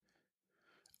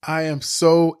I am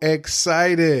so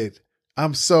excited.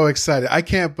 I'm so excited. I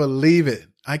can't believe it.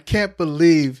 I can't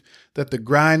believe that the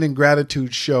Grind and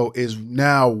Gratitude Show is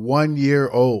now 1 year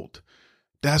old.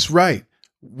 That's right.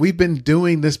 We've been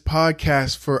doing this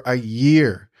podcast for a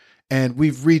year and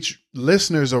we've reached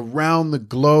listeners around the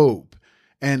globe.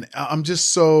 And I'm just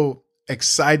so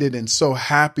excited and so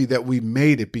happy that we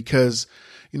made it because,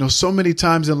 so many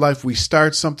times in life we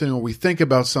start something or we think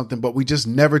about something, but we just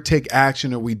never take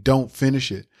action or we don't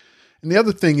finish it. And the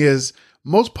other thing is,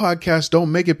 most podcasts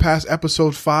don't make it past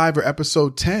episode 5 or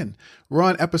episode 10. We're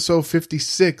on episode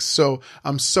 56. So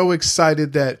I'm so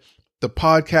excited that the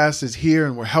podcast is here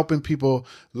and we're helping people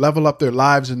level up their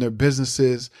lives and their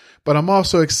businesses. But I'm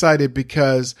also excited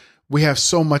because we have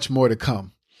so much more to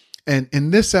come. And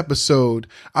in this episode,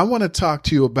 I want to talk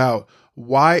to you about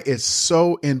why it's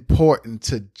so important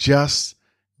to just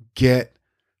get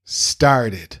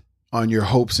started on your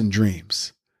hopes and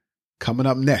dreams. Coming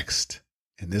up next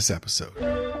in this episode.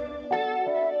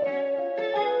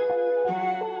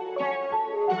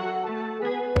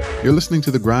 You're listening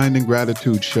to the Grind and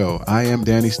Gratitude Show. I am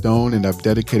Danny Stone, and I've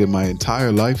dedicated my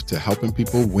entire life to helping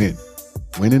people win.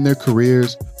 Win in their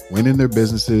careers, win in their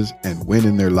businesses, and win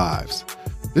in their lives.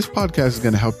 This podcast is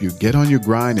going to help you get on your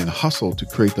grind and hustle to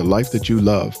create the life that you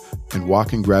love and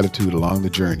walk in gratitude along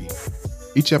the journey.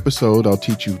 Each episode, I'll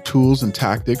teach you tools and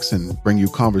tactics and bring you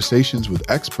conversations with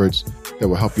experts that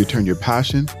will help you turn your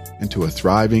passion into a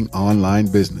thriving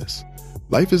online business.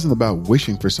 Life isn't about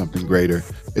wishing for something greater.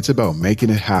 It's about making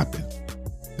it happen.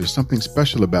 There's something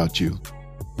special about you.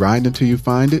 Grind until you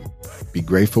find it. Be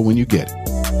grateful when you get it.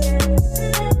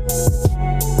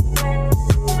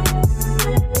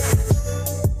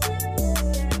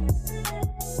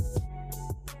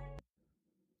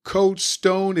 Coach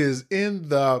Stone is in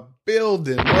the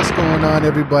building. What's going on,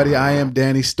 everybody? I am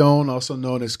Danny Stone, also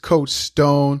known as Coach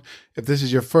Stone. If this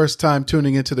is your first time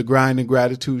tuning into the Grind and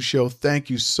Gratitude Show, thank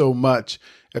you so much.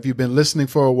 If you've been listening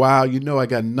for a while, you know I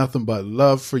got nothing but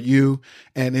love for you.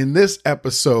 And in this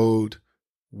episode,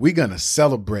 we're going to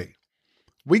celebrate.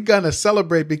 We're going to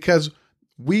celebrate because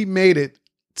we made it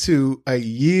to a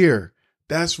year.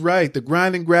 That's right. The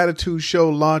Grind and Gratitude Show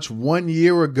launched 1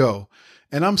 year ago.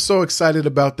 And I'm so excited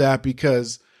about that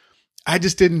because I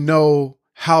just didn't know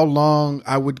how long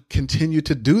I would continue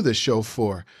to do this show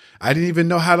for. I didn't even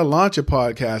know how to launch a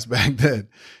podcast back then.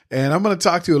 And I'm going to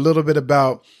talk to you a little bit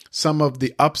about some of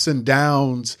the ups and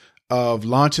downs of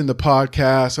launching the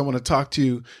podcast. I want to talk to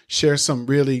you, share some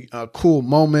really cool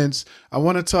moments. I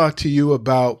want to talk to you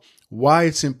about why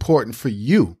it's important for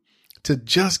you to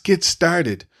just get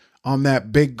started on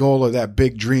that big goal or that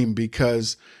big dream,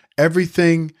 because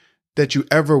everything that you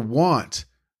ever want,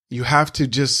 you have to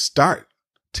just start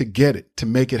to get it, to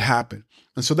make it happen.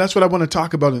 And so that's what I want to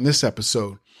talk about in this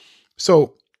episode.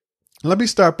 So let me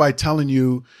start by telling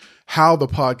you how the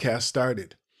podcast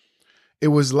started. It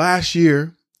was last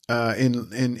year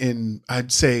in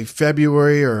I'd say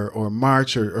February or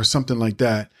March or something like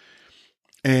that.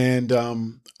 And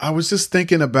I was just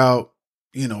thinking about,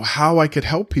 how I could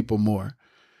help people more.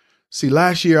 See,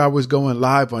 last year I was going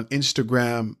live on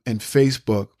Instagram and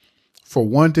Facebook for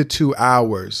 1 to 2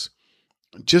 hours,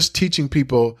 just teaching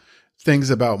people things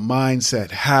about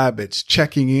mindset, habits,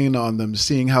 checking in on them,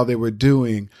 seeing how they were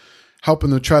doing, helping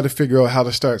them try to figure out how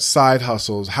to start side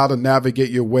hustles, how to navigate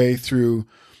your way through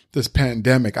this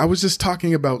pandemic. I was just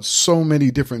talking about so many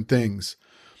different things,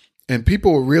 and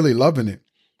people were really loving it.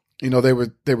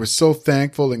 They were so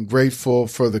thankful and grateful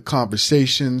for the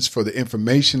conversations, for the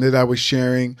information that I was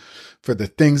sharing, for the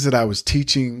things that I was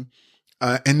teaching.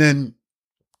 And then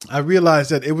I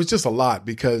realized that it was just a lot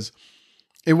because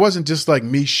it wasn't just like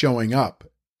me showing up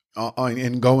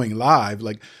and going live.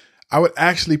 Like I would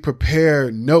actually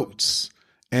prepare notes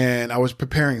and I was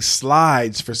preparing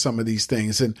slides for some of these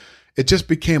things. And it just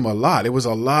became a lot. It was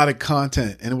a lot of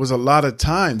content and it was a lot of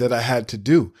time that I had to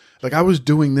do. Like I was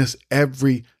doing this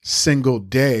every single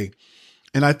day.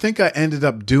 And I think I ended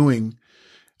up doing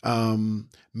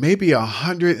maybe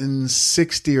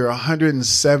 160 or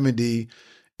 170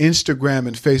 Instagram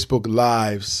and Facebook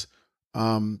lives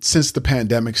since the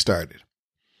pandemic started.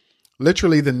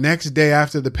 Literally the next day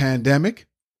after the pandemic,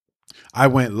 I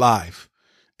went live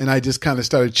and I just kind of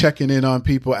started checking in on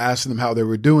people, asking them how they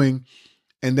were doing.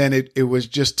 And then it was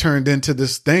just turned into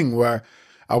this thing where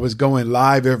I was going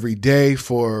live every day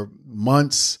for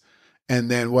months. And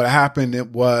then what happened, it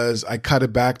was I cut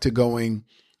it back to going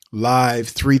live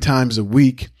 3 times a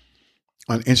week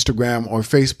on Instagram or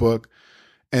Facebook.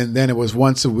 And then it was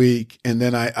once a week. And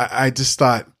then I just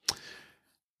thought,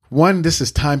 one, this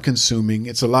is time consuming.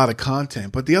 It's a lot of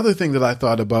content. But the other thing that I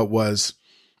thought about was,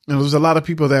 And there was a lot of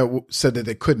people that said that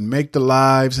they couldn't make the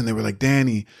lives, and they were like,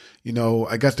 Danny,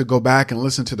 I got to go back and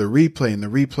listen to the replay, and the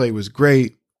replay was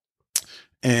great.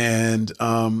 And,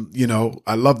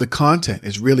 I love the content.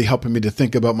 It's really helping me to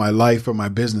think about my life or my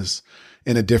business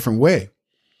in a different way.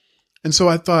 And so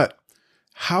I thought,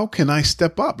 how can I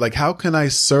step up? Like, how can I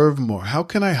serve more? How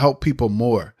can I help people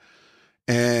more?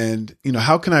 And,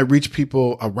 how can I reach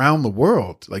people around the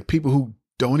world? Like people who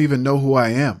don't even know who I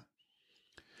am.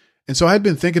 And so I'd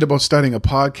been thinking about starting a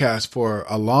podcast for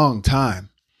a long time.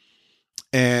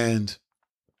 And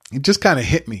it just kind of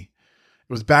hit me.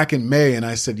 It was back in May, and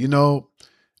I said,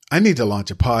 I need to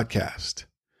launch a podcast.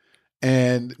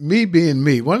 And me being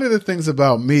me, one of the things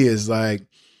about me is like,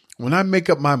 when I make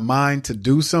up my mind to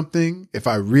do something, if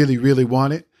I really, really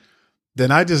want it,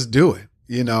 then I just do it.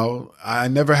 I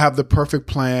never have the perfect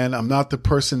plan. I'm not the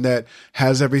person that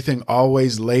has everything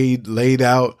always laid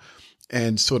out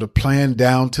and sort of planned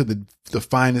down to the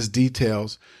finest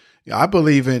details. I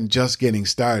believe in just getting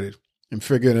started and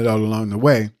figuring it out along the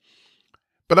way.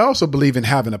 But I also believe in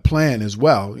having a plan as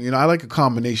well. I like a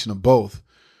combination of both.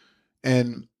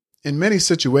 And in many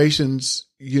situations,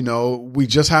 we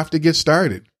just have to get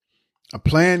started. A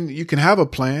plan, you can have a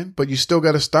plan, but you still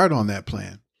got to start on that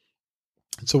plan.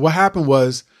 And so what happened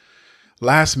was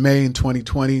last May in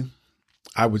 2020,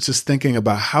 I was just thinking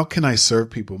about how can I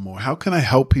serve people more? How can I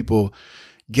help people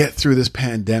get through this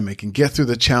pandemic and get through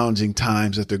the challenging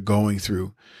times that they're going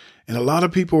through? And a lot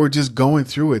of people were just going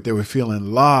through it. They were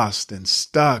feeling lost and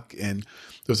stuck. And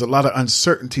there was a lot of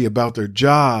uncertainty about their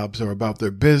jobs or about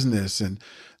their business. And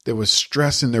there was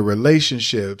stress in their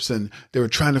relationships. And they were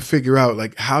trying to figure out,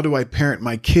 like, how do I parent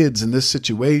my kids in this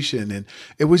situation? And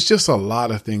it was just a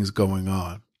lot of things going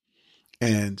on.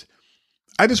 And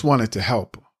I just wanted to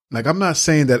help. Like, I'm not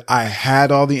saying that I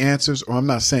had all the answers, or I'm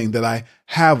not saying that I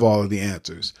have all of the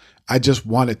answers. I just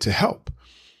wanted to help.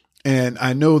 And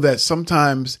I know that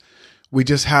sometimes we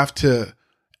just have to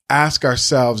ask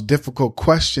ourselves difficult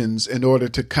questions in order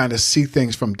to kind of see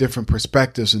things from different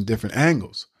perspectives and different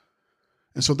angles.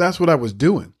 And so that's what I was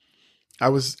doing. I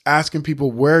was asking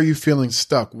people, where are you feeling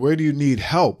stuck? Where do you need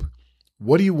help?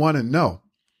 What do you want to know?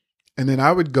 And then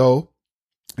I would go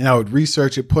and I would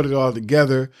research it, put it all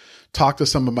together, talk to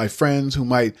some of my friends who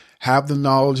might have the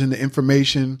knowledge and the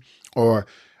information, or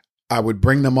I would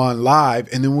bring them on live,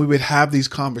 and then we would have these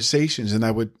conversations, and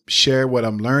I would share what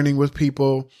I'm learning with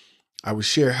people. I would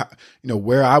share how,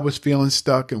 where I was feeling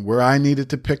stuck and where I needed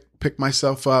to pick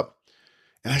myself up.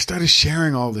 And I started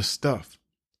sharing all this stuff.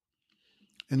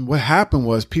 And what happened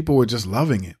was people were just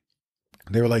loving it.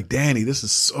 They were like, Danny, this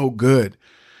is so good.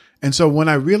 And so when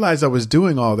I realized I was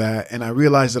doing all that, and I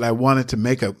realized that I wanted to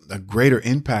make a greater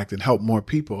impact and help more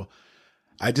people,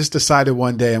 I just decided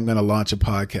one day I'm going to launch a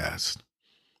podcast.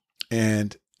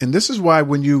 And this is why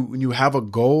when you have a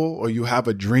goal or you have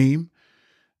a dream,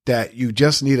 that you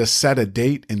just need to set a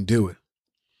date and do it.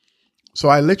 So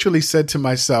I literally said to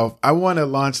myself, I want to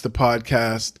launch the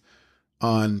podcast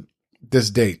on this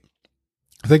date.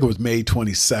 I think it was May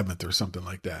 27th or something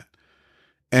like that.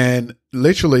 And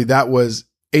literally that was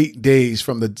 8 days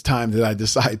from the time that I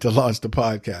decided to launch the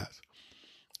podcast.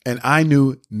 And I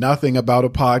knew nothing about a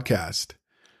podcast.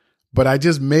 But I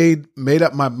just made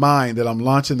up my mind that I'm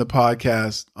launching the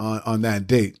podcast on that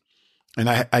date. And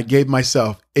I gave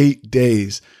myself 8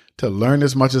 days to learn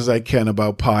as much as I can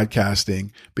about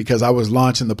podcasting, because I was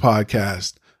launching the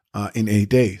podcast in 8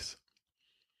 days.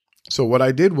 So what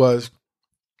I did was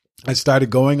I started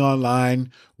going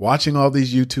online, watching all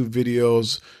these YouTube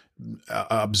videos,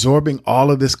 absorbing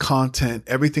all of this content,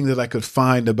 everything that I could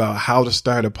find about how to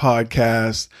start a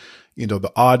podcast,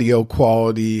 the audio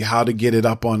quality, how to get it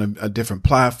up on a different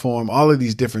platform, all of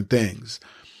these different things.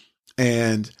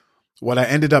 And what I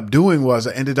ended up doing was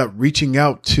I ended up reaching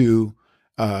out to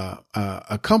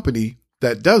a company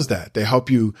that does that. They help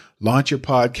you launch your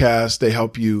podcast. They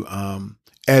help you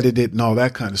edit it and all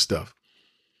that kind of stuff.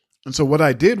 And so what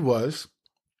I did was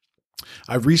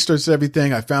I researched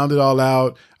everything. I found it all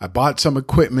out. I bought some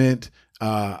equipment.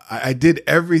 I did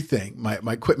everything. My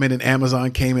equipment in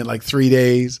Amazon came in like 3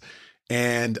 days.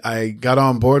 And I got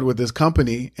on board with this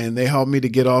company, and they helped me to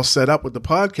get all set up with the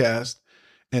podcast.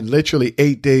 And literally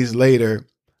 8 days later,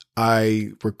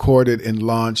 I recorded and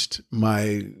launched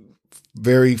my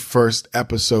very first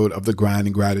episode of the Grind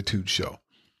and Gratitude Show.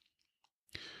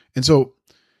 And so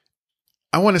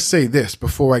I want to say this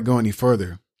before I go any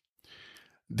further.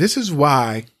 This is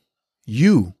why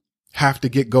you have to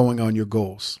get going on your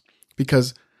goals,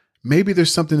 because maybe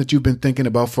there's something that you've been thinking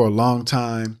about for a long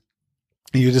time.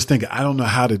 And you're just thinking, I don't know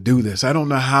how to do this. I don't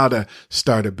know how to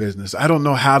start a business. I don't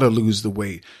know how to lose the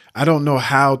weight. I don't know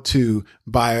how to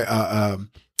buy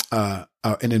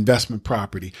an investment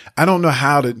property. I don't know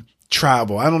how to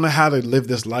travel. I don't know how to live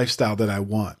this lifestyle that I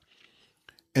want.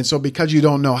 And so because you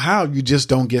don't know how, you just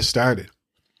don't get started.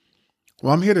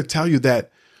 Well, I'm here to tell you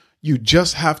that you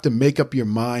just have to make up your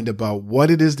mind about what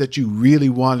it is that you really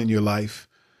want in your life,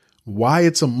 why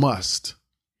it's a must.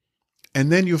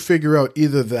 And then you'll figure out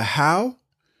either the how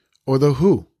or the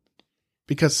who.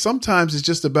 Because sometimes it's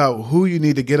just about who you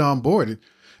need to get on board.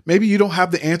 Maybe you don't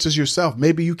have the answers yourself.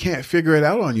 Maybe you can't figure it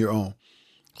out on your own.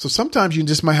 So sometimes you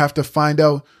just might have to find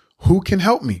out who can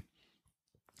help me.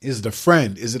 Is it a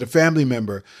friend? Is it a family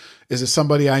member? Is it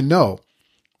somebody I know?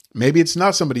 Maybe it's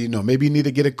not somebody you know. Maybe you need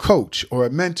to get a coach or a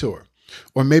mentor,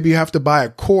 or maybe you have to buy a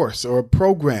course or a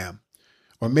program,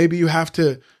 or maybe you have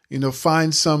to,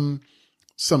 find some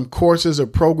courses or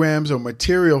programs or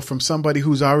material from somebody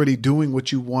who's already doing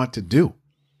what you want to do.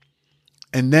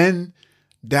 And then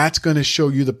that's going to show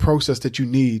you the process that you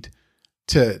need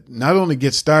to not only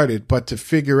get started, but to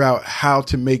figure out how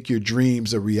to make your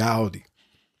dreams a reality.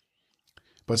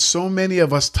 But so many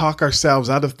of us talk ourselves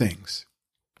out of things,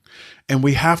 and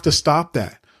we have to stop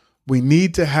that. We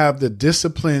need to have the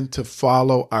discipline to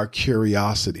follow our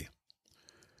curiosity.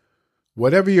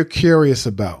 Whatever you're curious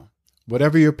about,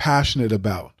 whatever you're passionate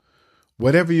about,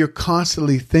 whatever you're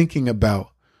constantly thinking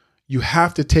about, you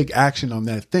have to take action on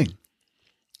that thing,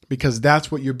 because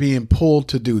that's what you're being pulled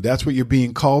to do. That's what you're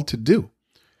being called to do.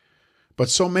 But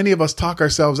so many of us talk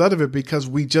ourselves out of it because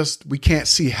we can't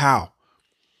see how.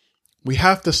 We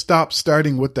have to stop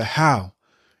starting with the how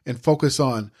and focus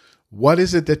on what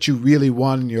is it that you really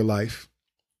want in your life?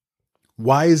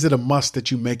 Why is it a must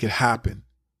that you make it happen?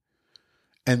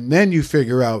 And then you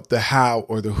figure out the how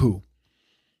or the who.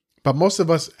 But most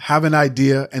of us have an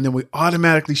idea and then we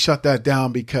automatically shut that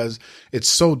down because it's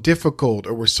so difficult,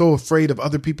 or we're so afraid of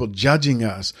other people judging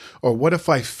us. Or what if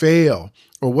I fail?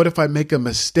 Or what if I make a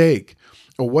mistake?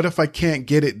 Or what if I can't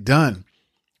get it done?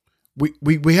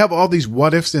 We have all these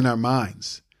what ifs in our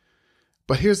minds.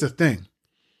 But here's the thing.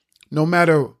 No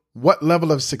matter what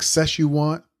level of success you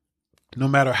want, no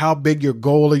matter how big your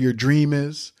goal or your dream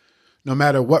is, no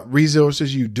matter what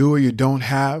resources you do or you don't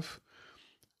have,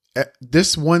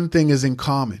 this one thing is in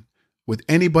common with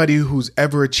anybody who's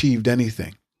ever achieved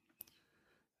anything.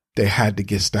 They had to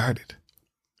get started.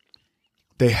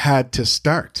 They had to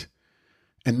start.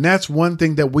 And that's one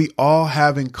thing that we all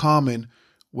have in common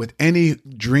with any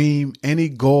dream, any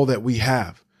goal that we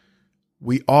have.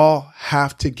 We all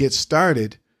have to get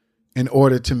started in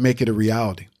order to make it a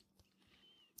reality.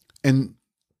 And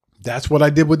that's what I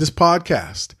did with this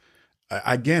podcast.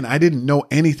 Again, I didn't know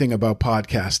anything about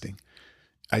podcasting.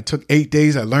 I took 8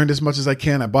 days. I learned as much as I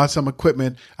can. I bought some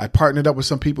equipment. I partnered up with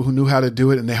some people who knew how to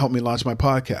do it, and they helped me launch my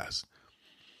podcast.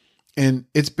 And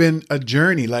it's been a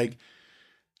journey. Like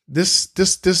this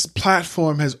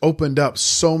platform has opened up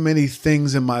so many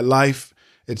things in my life.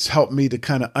 It's helped me to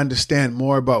kind of understand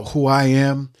more about who I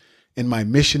am and my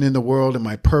mission in the world and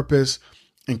my purpose,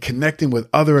 and connecting with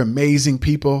other amazing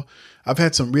people. I've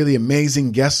had some really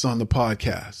amazing guests on the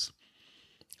podcast,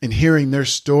 and hearing their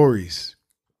stories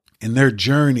and their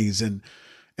journeys and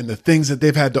the things that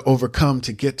they've had to overcome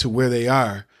to get to where they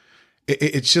are.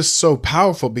 It's just so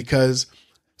powerful, because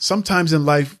sometimes in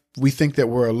life we think that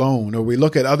we're alone, or we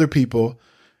look at other people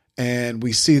and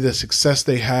we see the success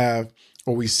they have,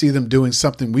 or we see them doing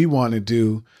something we want to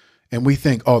do, and we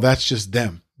think, oh, that's just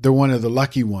them. They're one of the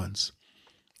lucky ones.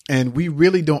 And we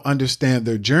really don't understand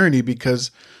their journey,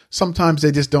 because sometimes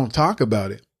they just don't talk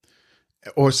about it,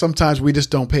 or sometimes we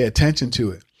just don't pay attention to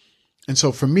it. And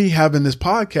so for me, having this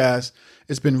podcast,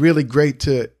 it's been really great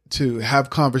to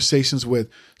have conversations with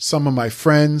some of my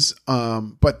friends,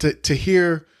 but to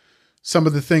hear some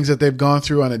of the things that they've gone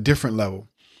through on a different level,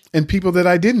 and people that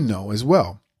I didn't know as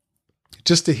well,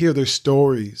 just to hear their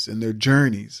stories and their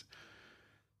journeys.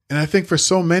 And I think for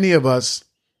so many of us,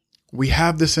 we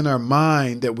have this in our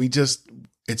mind that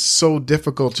it's so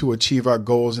difficult to achieve our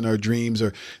goals and our dreams,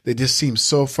 or they just seem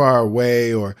so far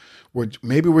away, or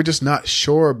maybe we're just not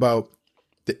sure about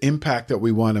the impact that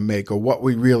we want to make or what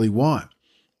we really want.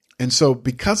 And so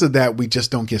because of that, we just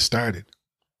don't get started.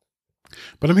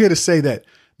 But I'm here to say that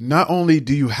not only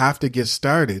do you have to get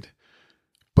started,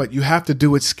 but you have to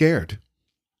do it scared.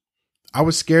 I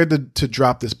was scared to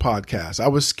drop this podcast. I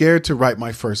was scared to write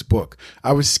my first book.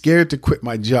 I was scared to quit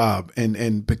my job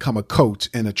and become a coach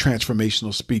and a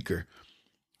transformational speaker.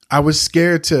 I was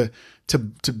scared to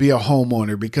be a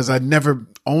homeowner, because I'd never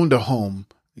owned a home.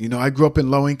 I grew up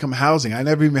in low income housing. I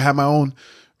never even had my own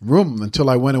room until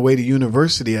I went away to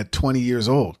university at 20 years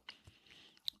old.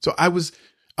 So I was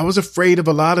afraid of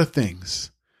a lot of things.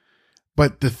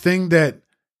 But the thing that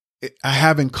I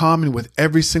have in common with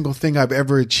every single thing I've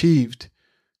ever achieved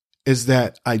is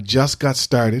that I just got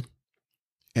started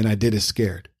and I did it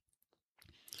scared.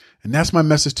 And that's my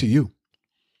message to you.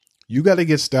 You got to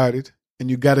get started and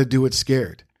you got to do it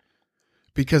scared.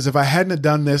 Because if I hadn't have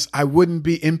done this, I wouldn't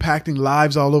be impacting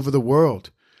lives all over the world.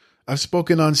 I've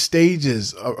spoken on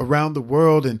stages around the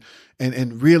world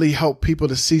and really helped people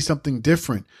to see something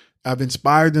different. I've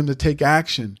inspired them to take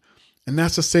action. And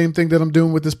that's the same thing that I'm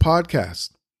doing with this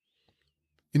podcast.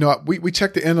 You know, we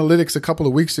checked the analytics a couple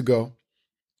of weeks ago.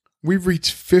 We've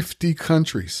reached 50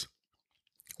 countries.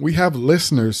 We have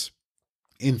listeners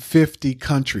in 50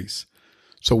 countries.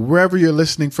 So wherever you're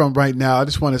listening from right now, I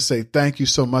just want to say thank you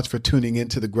so much for tuning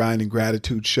into the Grind and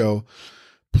Gratitude Show.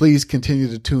 Please continue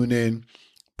to tune in.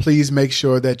 Please make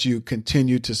sure that you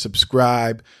continue to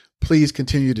subscribe. Please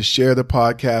continue to share the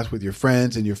podcast with your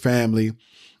friends and your family.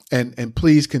 And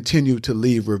please continue to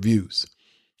leave reviews,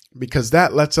 because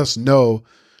that lets us know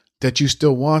that you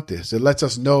still want this. It lets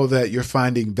us know that you're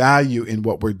finding value in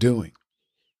what we're doing.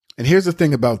 And here's the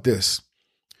thing about this.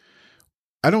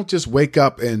 I don't just wake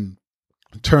up and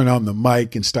turn on the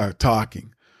mic and start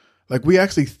talking. Like, we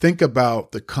actually think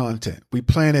about the content. We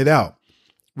plan it out.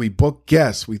 We book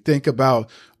guests. We think about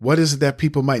what is it that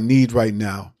people might need right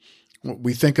now.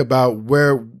 We think about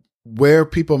where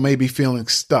people may be feeling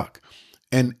stuck.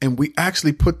 And we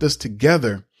actually put this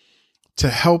together to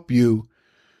help you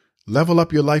level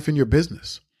up your life and your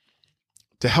business,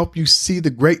 to help you see the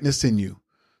greatness in you,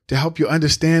 to help you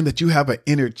understand that you have an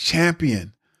inner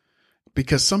champion.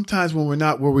 Because sometimes when we're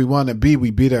not where we want to be,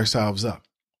 we beat ourselves up.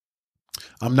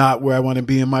 I'm not where I want to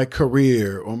be in my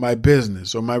career or my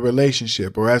business or my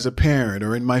relationship or as a parent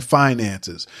or in my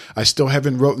finances. I still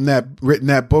haven't written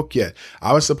that book yet.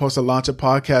 I was supposed to launch a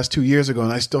podcast 2 years ago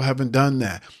and I still haven't done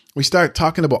that. We start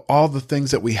talking about all the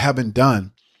things that we haven't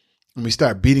done and we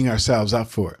start beating ourselves up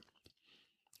for it.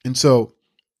 And so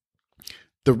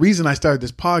the reason I started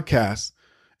this podcast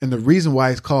and the reason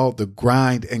why it's called the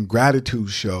Grind and Gratitude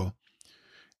Show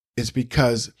is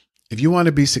because if you want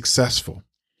to be successful,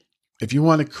 if you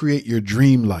want to create your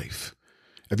dream life,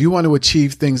 if you want to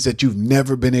achieve things that you've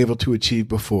never been able to achieve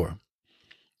before,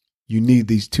 you need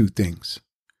these two things.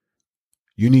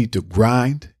 You need to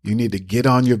grind. You need to get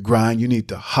on your grind. You need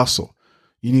to hustle.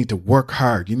 You need to work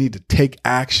hard. You need to take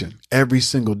action every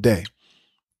single day.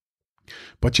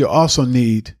 But you also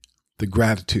need the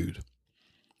gratitude.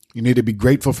 You need to be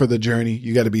grateful for the journey.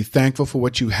 You got to be thankful for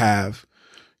what you have.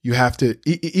 You have to,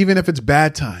 even if it's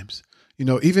bad times,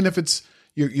 even if it's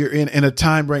you're in a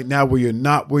time right now where you're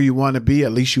not where you want to be,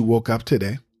 at least you woke up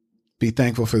today. Be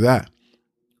thankful for that.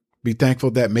 Be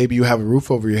thankful that maybe you have a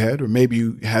roof over your head, or maybe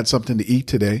you had something to eat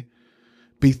today.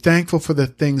 Be thankful for the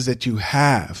things that you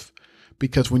have,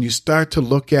 because when you start to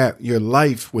look at your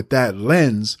life with that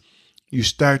lens, you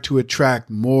start to attract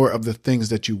more of the things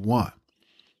that you want.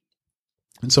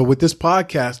 And so with this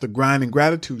podcast, the Grind and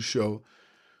Gratitude Show,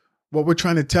 what we're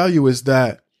trying to tell you is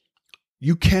that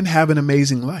you can have an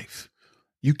amazing life.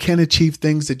 You can achieve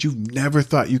things that you've never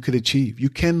thought you could achieve. You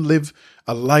can live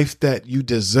a life that you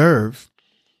deserve,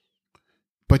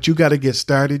 but you got to get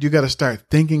started. You got to start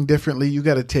thinking differently. You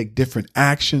got to take different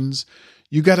actions.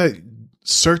 You got to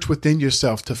search within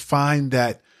yourself to find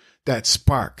that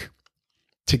spark,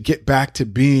 to get back to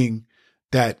being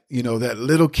that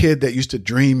little kid that used to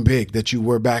dream big that you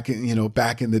were back in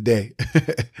the day.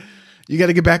 You got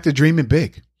to get back to dreaming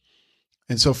big.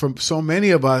 And so for so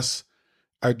many of us,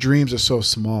 our dreams are so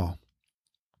small.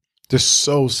 They're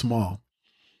so small.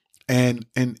 And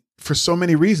for so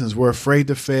many reasons, we're afraid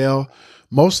to fail.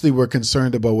 Mostly we're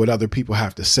concerned about what other people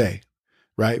have to say,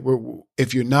 right?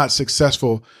 If you're not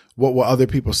successful, what will other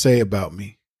people say about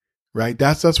me, right?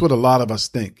 That's what a lot of us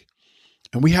think.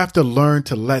 And we have to learn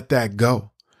to let that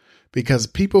go, because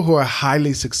people who are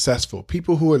highly successful,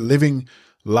 people who are living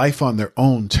life on their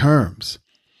own terms,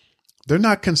 they're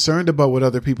not concerned about what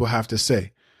other people have to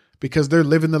say, because they're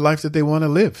living the life that they want to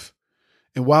live.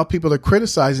 And while people are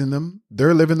criticizing them,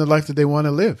 they're living the life that they want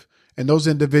to live. And those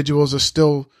individuals are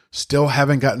still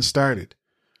haven't gotten started.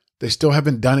 They still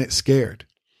haven't done it scared.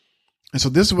 And so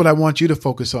this is what I want you to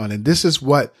focus on. And this is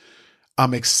what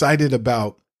I'm excited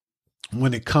about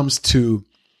when it comes to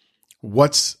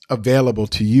what's available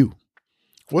to you.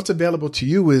 What's available to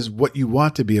you is what you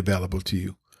want to be available to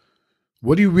you.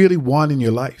 What do you really want in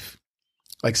your life?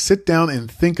 Like, sit down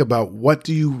and think about, what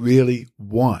do you really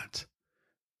want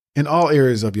in all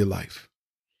areas of your life?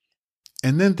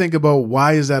 And then think about,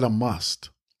 why is that a must?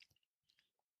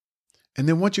 And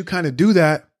then once you kind of do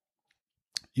that,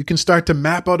 you can start to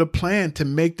map out a plan to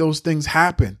make those things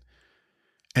happen.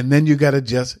 And then you got to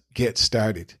just get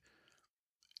started.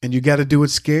 And you got to do it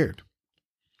scared.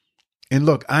 And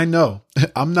look, I know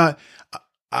I'm not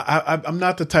I'm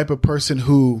not the type of person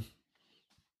who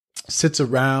sits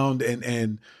around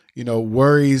and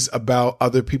worries about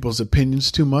other people's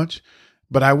opinions too much.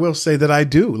 But I will say that I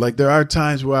do. Like, there are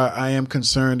times where I am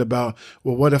concerned about,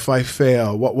 well, what if I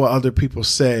fail? What will other people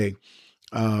say?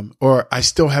 Or I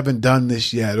still haven't done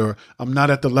this yet, or I'm not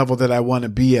at the level that I want to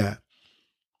be at.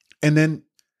 And then,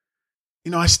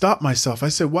 I stop myself. I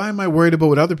said, why am I worried about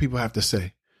what other people have to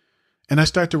say? And I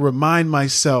start to remind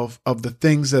myself of the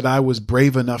things that I was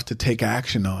brave enough to take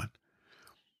action on.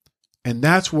 And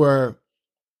that's where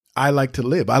I like to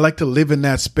live. I like to live in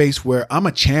that space where I'm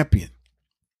a champion.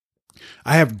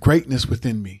 I have greatness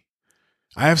within me.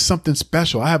 I have something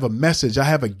special. I have a message. I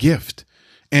have a gift.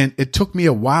 And it took me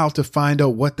a while to find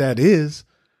out what that is,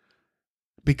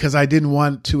 because I didn't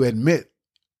want to admit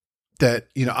that,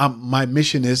 my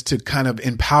mission is to kind of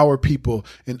empower people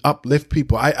and uplift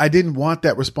people. I didn't want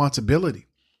that responsibility.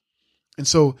 And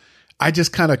so I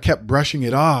just kind of kept brushing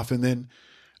it off. And then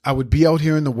I would be out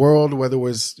here in the world, whether it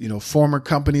was, former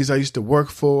companies I used to work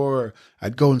for, or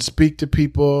I'd go and speak to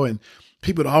people, and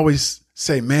people would always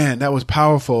say, man, that was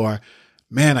powerful. Or,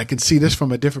 man, I can see this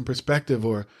from a different perspective.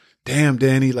 Or, damn,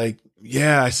 Danny, like,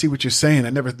 yeah, I see what you're saying. I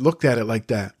never looked at it like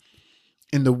that.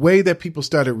 And the way that people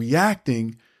started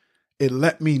reacting, it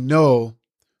let me know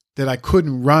that I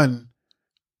couldn't run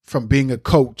from being a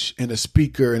coach and a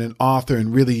speaker and an author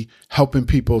and really helping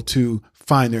people to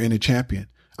find their inner champion.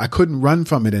 I couldn't run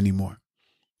from it anymore.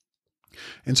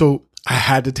 And so I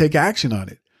had to take action on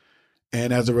it.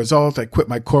 And as a result, I quit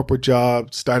my corporate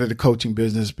job, started a coaching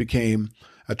business, became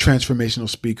a transformational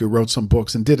speaker, wrote some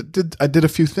books, and I did a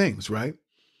few things, right?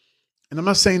 And I'm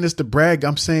not saying this to brag.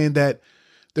 I'm saying that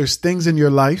there's things in your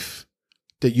life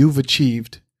that you've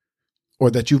achieved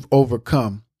or that you've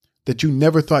overcome that you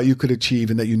never thought you could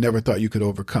achieve and that you never thought you could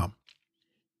overcome.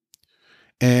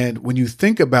 And when you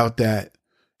think about that,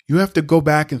 you have to go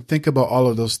back and think about all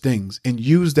of those things and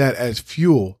use that as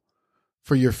fuel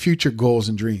for your future goals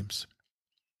and dreams.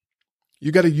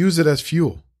 You got to use it as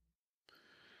fuel.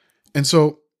 And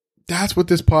so that's what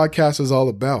this podcast is all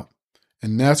about.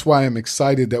 And that's why I'm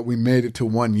excited that we made it to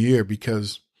 1 year,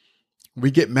 because we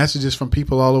get messages from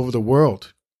people all over the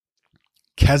world.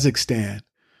 Kazakhstan,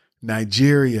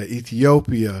 Nigeria,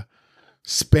 Ethiopia,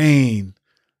 Spain,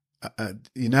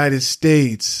 United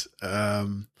States.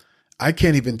 I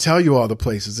can't even tell you all the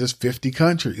places. There's 50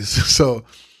 countries. So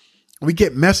we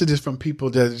get messages from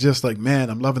people that are just like, man,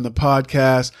 I'm loving the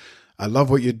podcast. I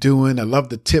love what you're doing. I love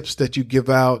the tips that you give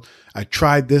out. I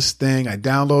tried this thing. I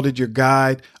downloaded your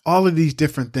guide, all of these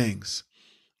different things.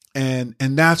 And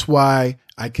that's why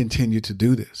I continue to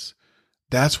do this.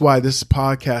 That's why this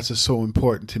podcast is so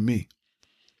important to me,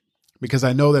 because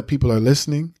I know that people are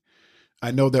listening.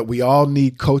 I know that we all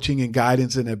need coaching and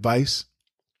guidance and advice.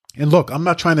 And look, I'm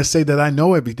not trying to say that I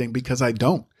know everything, because I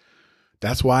don't.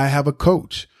 That's why I have a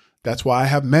coach. That's why I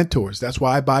have mentors. That's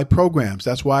why I buy programs.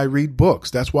 That's why I read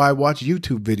books. That's why I watch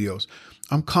YouTube videos.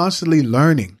 I'm constantly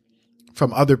learning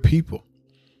from other people,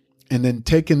 and then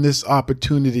taking this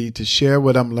opportunity to share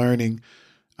what I'm learning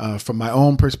from my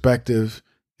own perspective,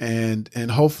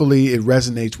 and hopefully it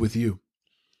resonates with you.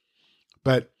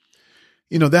 But,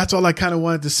 that's all I kind of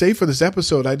wanted to say for this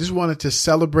episode. I just wanted to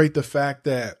celebrate the fact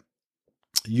that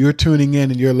you're tuning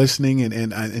in and you're listening,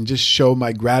 and just show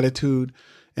my gratitude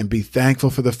and be thankful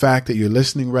for the fact that you're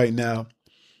listening right now.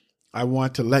 I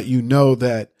want to let you know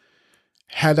that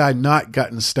had I not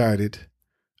gotten started,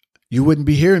 you wouldn't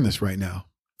be hearing this right now.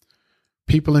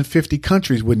 People in 50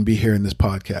 countries wouldn't be hearing this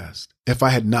podcast if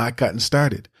I had not gotten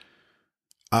started.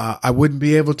 I wouldn't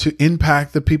be able to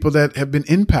impact the people that have been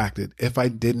impacted if I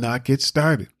did not get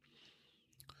started.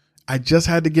 I just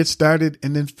had to get started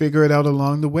and then figure it out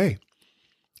along the way.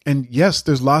 And yes,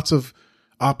 there's lots of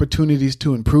opportunities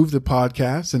to improve the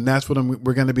podcast, and that's what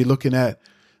we're going to be looking at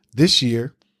this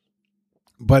year.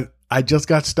 But I just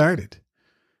got started,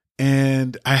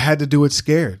 and I had to do it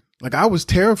scared. Like, I was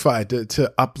terrified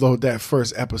to upload that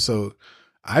first episode.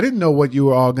 I didn't know what you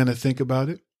were all going to think about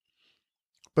it.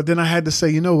 But then I had to say,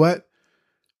 you know what?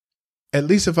 At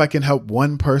least if I can help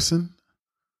one person,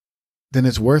 then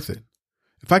it's worth it.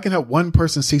 If I can help one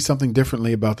person see something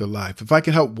differently about their life, if I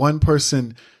can help one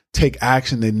person take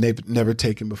action they've never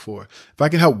taken before, if I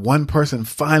can help one person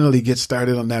finally get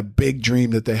started on that big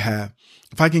dream that they have,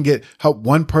 if I can help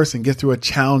one person get through a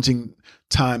challenging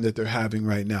time that they're having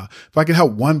right now, if I can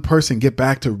help one person get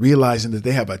back to realizing that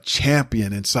they have a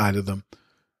champion inside of them,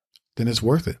 then it's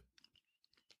worth it.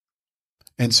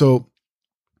 And so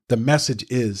the message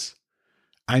is,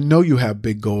 I know you have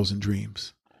big goals and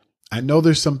dreams. I know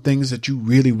there's some things that you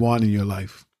really want in your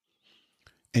life,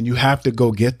 and you have to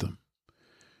go get them.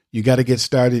 You got to get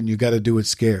started, and you got to do it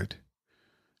scared.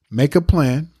 make a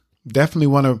plan. Definitely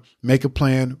want to make a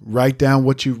plan. Write down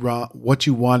what you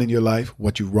want in your life,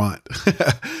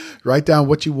 Write down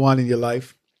what you want in your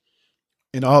life,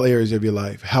 in all areas of your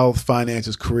life, health,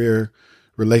 finances, career,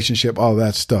 relationship, all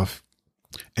that stuff.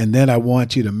 And then I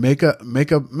want you to make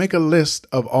a list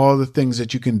of all the things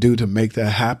that you can do to make that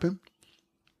happen.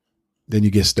 Then you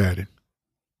get started.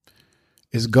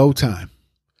 It's go time.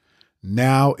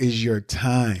 Now is your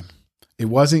time. It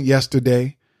wasn't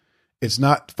yesterday. It's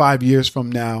not 5 years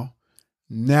from now.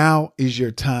 Now is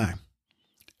your time.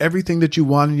 Everything that you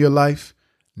want in your life,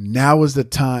 now is the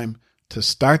time to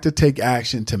start to take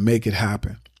action to make it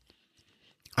happen.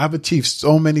 I've achieved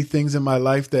so many things in my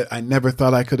life that I never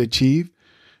thought I could achieve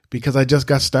because I just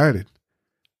got started.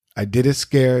 I did it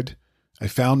scared. I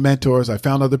found mentors. I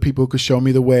found other people who could show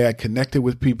me the way. I connected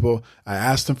with people. I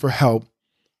asked them for help.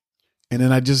 And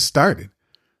then I just started,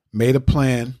 made a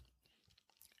plan,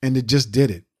 and it just did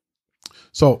it.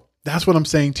 So that's what I'm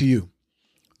saying to you.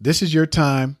 This is your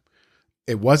time.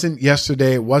 It wasn't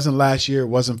yesterday. It wasn't last year. It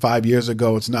wasn't 5 years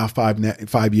ago. It's not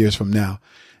 5 years from now.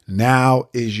 Now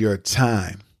is your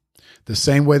time. The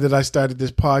same way that I started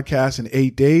this podcast in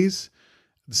 8 days,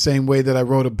 the same way that I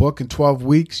wrote a book in 12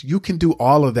 weeks, you can do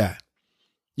all of that.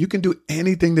 You can do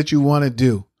anything that you want to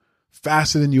do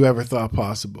faster than you ever thought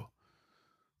possible.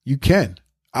 You can.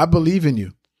 I believe in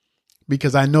you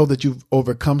because I know that you've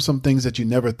overcome some things that you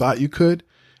never thought you could.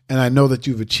 And I know that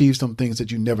you've achieved some things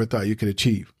that you never thought you could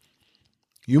achieve.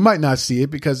 You might not see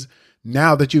it because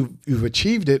now that you've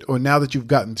achieved it, or now that you've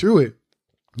gotten through it,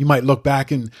 you might look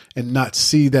back and not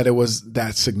see that it was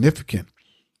that significant.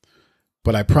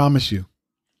 But I promise you,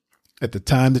 at the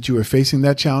time that you were facing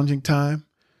that challenging time,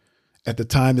 at the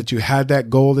time that you had that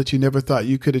goal that you never thought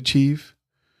you could achieve,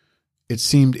 it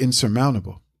seemed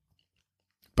insurmountable.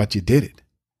 But you did it.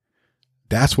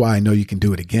 That's why I know you can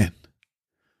do it again.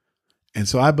 And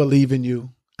so I believe in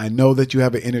you. I know that you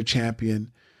have an inner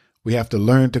champion. We have to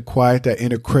learn to quiet that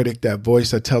inner critic, that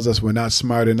voice that tells us we're not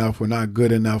smart enough, we're not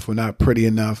good enough, we're not pretty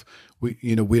enough,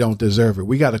 we don't deserve it.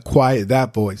 We got to quiet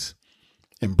that voice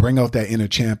and bring out that inner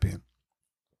champion.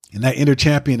 And that inner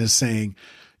champion is saying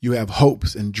you have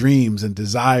hopes and dreams and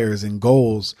desires and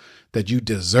goals that you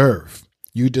deserve.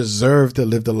 You deserve to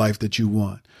live the life that you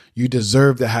want. You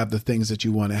deserve to have the things that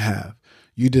you want to have.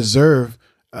 You deserve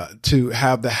to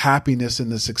have the happiness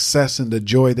and the success and the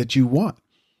joy that you want.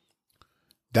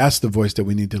 That's the voice that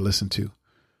we need to listen to,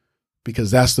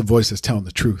 because that's the voice that's telling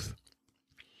the truth.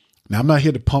 Now, I'm not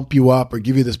here to pump you up or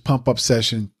give you this pump up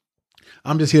session.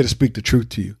 I'm just here to speak the truth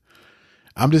to you.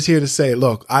 I'm just here to say,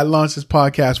 look, I launched this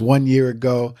podcast 1 year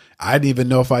ago. I didn't even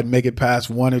know if I'd make it past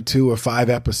 1 or 2 or 5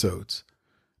 episodes,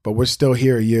 but we're still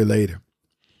here a year later.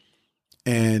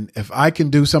 And if I can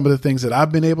do some of the things that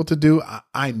I've been able to do,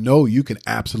 I know you can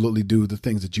absolutely do the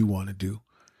things that you want to do.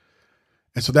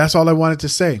 And so that's all I wanted to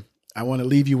say. I want to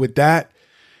leave you with that.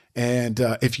 And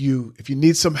if you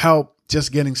need some help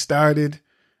just getting started,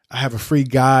 I have a free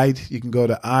guide. You can go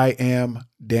to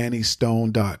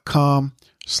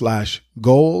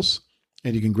iamdannystone.com/goals,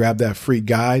 and you can grab that free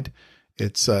guide.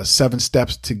 It's 7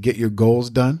 steps to get your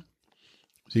goals done.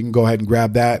 So you can go ahead and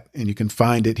grab that, and you can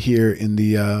find it here in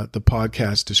the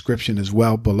podcast description as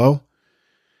well below.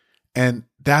 And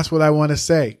that's what I want to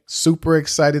say. Super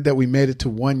excited that we made it to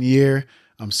 1 year.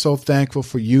 I'm so thankful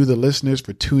for you, the listeners,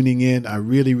 for tuning in. I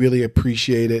really, really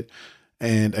appreciate it.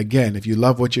 And again, if you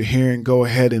love what you're hearing, go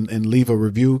ahead and leave a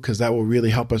review, because that will really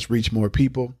help us reach more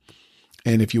people.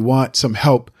 And if you want some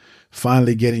help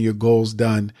finally getting your goals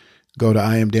done, go to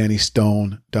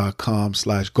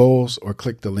iamdannystone.com/goals or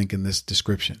click the link in this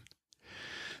description.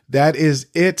 That is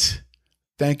it.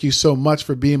 Thank you so much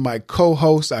for being my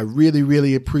co-host. I really,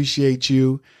 really appreciate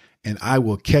you. And I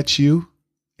will catch you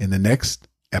in the next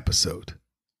episode.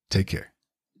 Take care.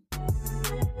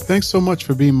 Thanks so much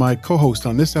for being my co-host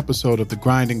on this episode of the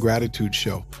Grind and Gratitude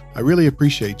Show. I really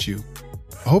appreciate you.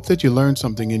 I hope that you learned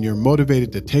something and you're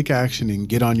motivated to take action and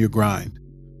get on your grind.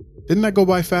 Didn't that go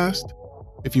by fast?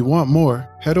 If you want more,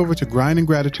 head over to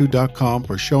grindandgratitude.com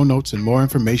for show notes and more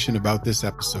information about this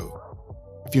episode.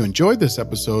 If you enjoyed this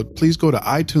episode, please go to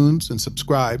iTunes and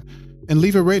subscribe and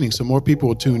leave a rating so more people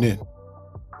will tune in.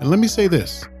 And let me say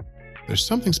this, there's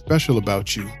something special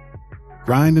about you.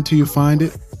 Grind until you find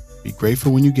it. Be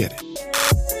grateful when you get it.